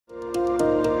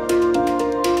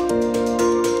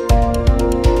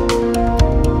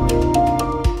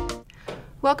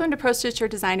Welcome to Pro Stitcher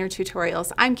Designer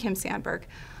Tutorials. I'm Kim Sandberg.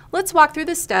 Let's walk through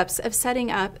the steps of setting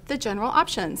up the general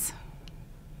options.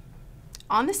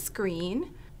 On the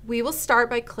screen, we will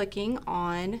start by clicking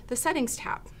on the Settings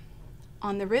tab.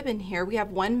 On the ribbon here, we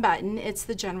have one button. It's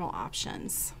the General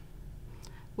Options.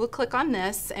 We'll click on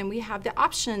this and we have the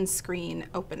Options screen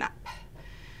open up.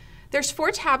 There's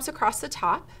 4 tabs across the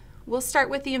top. We'll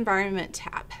start with the Environment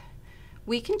tab.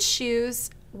 We can choose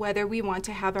whether we want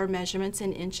to have our measurements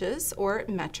in inches or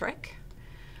metric.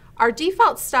 Our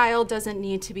default style doesn't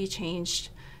need to be changed.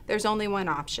 There's only one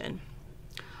option.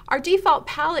 Our default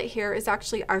palette here is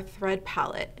actually our thread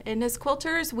palette. And as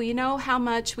quilters, we know how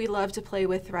much we love to play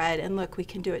with thread. And look, we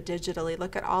can do it digitally.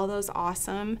 Look at all those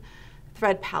awesome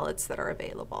thread palettes that are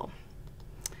available.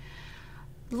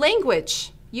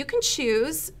 Language. You can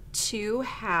choose to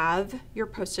have your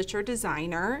Pro Stitcher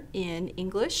designer in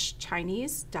English,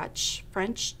 Chinese, Dutch,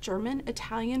 French, German,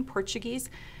 Italian, Portuguese,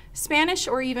 Spanish,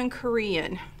 or even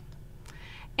Korean.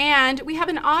 And we have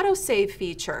an autosave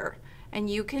feature, and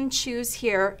you can choose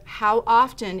here how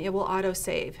often it will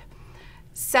autosave.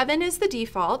 7 is the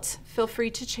default. Feel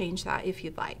free to change that if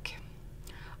you'd like.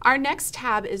 Our next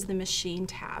tab is the Machine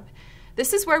tab.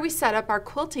 This is where we set up our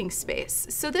quilting space.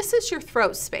 So this is your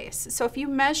throat space. So if you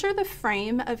measure the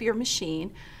frame of your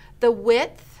machine, the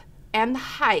width and the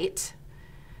height,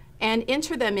 and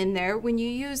enter them in there, when you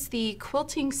use the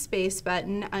quilting space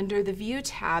button under the View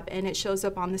tab and it shows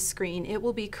up on the screen, it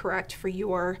will be correct for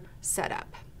your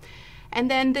setup.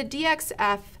 And then the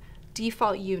DXF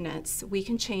default units, we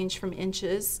can change from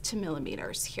inches to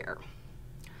millimeters here.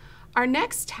 Our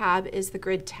next tab is the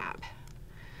Grid tab.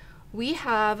 We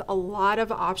have a lot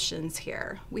of options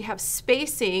here. We have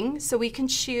spacing, so we can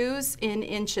choose in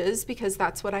inches because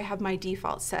that's what I have my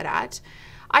default set at.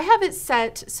 I have it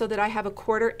set so that I have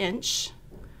 1/4 inch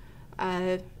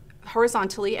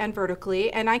horizontally and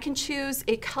vertically, and I can choose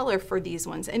a color for these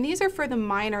ones. And these are for the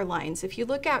minor lines. If you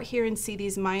look out here and see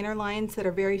these minor lines that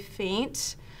are very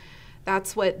faint,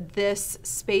 that's what this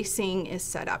spacing is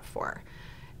set up for.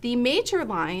 The major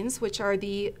lines, which are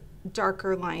the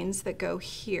darker lines that go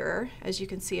here, as you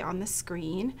can see on the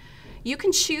screen, you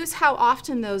can choose how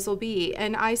often those will be.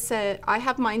 And I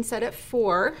have mine set at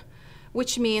 4,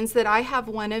 which means that I have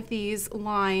one of these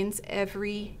lines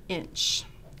every inch.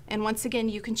 And once again,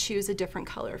 you can choose a different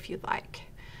color if you'd like.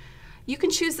 You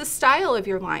can choose the style of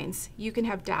your lines. You can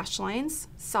have dash lines,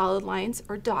 solid lines,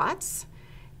 or dots.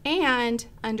 And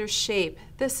under shape,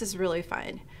 this is really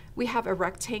fun. We have a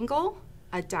rectangle,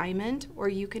 a diamond, or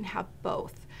you can have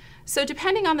both. So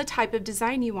depending on the type of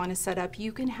design you want to set up,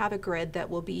 you can have a grid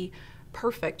that will be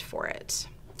perfect for it.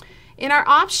 In our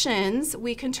options,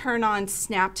 we can turn on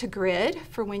Snap to Grid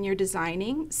for when you're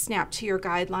designing, Snap to your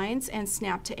guidelines, and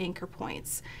Snap to anchor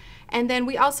points. And then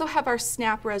we also have our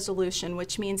Snap Resolution,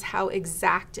 which means how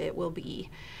exact it will be.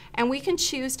 And we can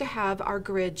choose to have our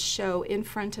grid show in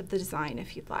front of the design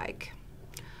if you'd like.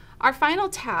 Our final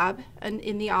tab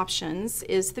in the options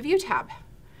is the View tab.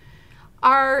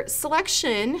 Our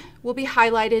selection will be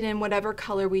highlighted in whatever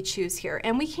color we choose here,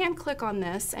 and we can click on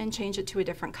this and change it to a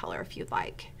different color if you'd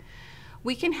like.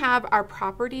 We can have our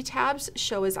property tabs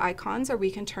show as icons, or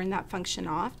we can turn that function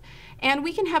off, and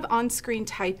we can have on-screen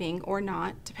typing or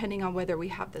not, depending on whether we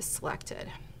have this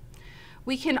selected.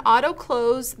 We can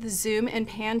auto-close the zoom and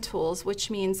pan tools,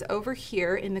 which means over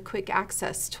here in the quick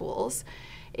access tools,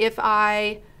 if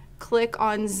I click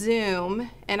on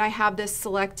zoom and I have this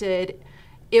selected,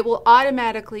 it will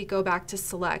automatically go back to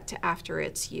select after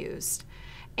it's used.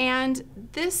 And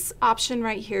this option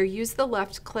right here, use the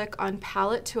left click on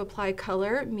palette to apply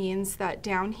color, means that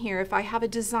down here, if I have a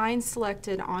design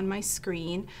selected on my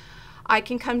screen, I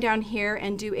can come down here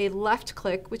and do a left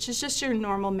click, which is just your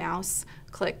normal mouse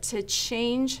click, to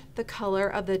change the color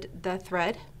of the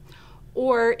thread.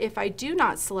 Or if I do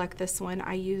not select this one,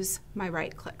 I use my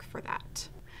right click for that.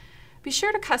 Be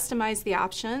sure to customize the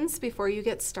options before you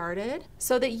get started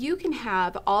so that you can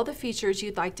have all the features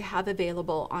you'd like to have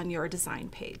available on your design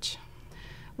page.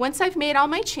 Once I've made all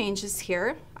my changes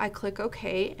here, I click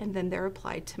OK, and then they're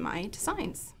applied to my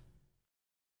designs.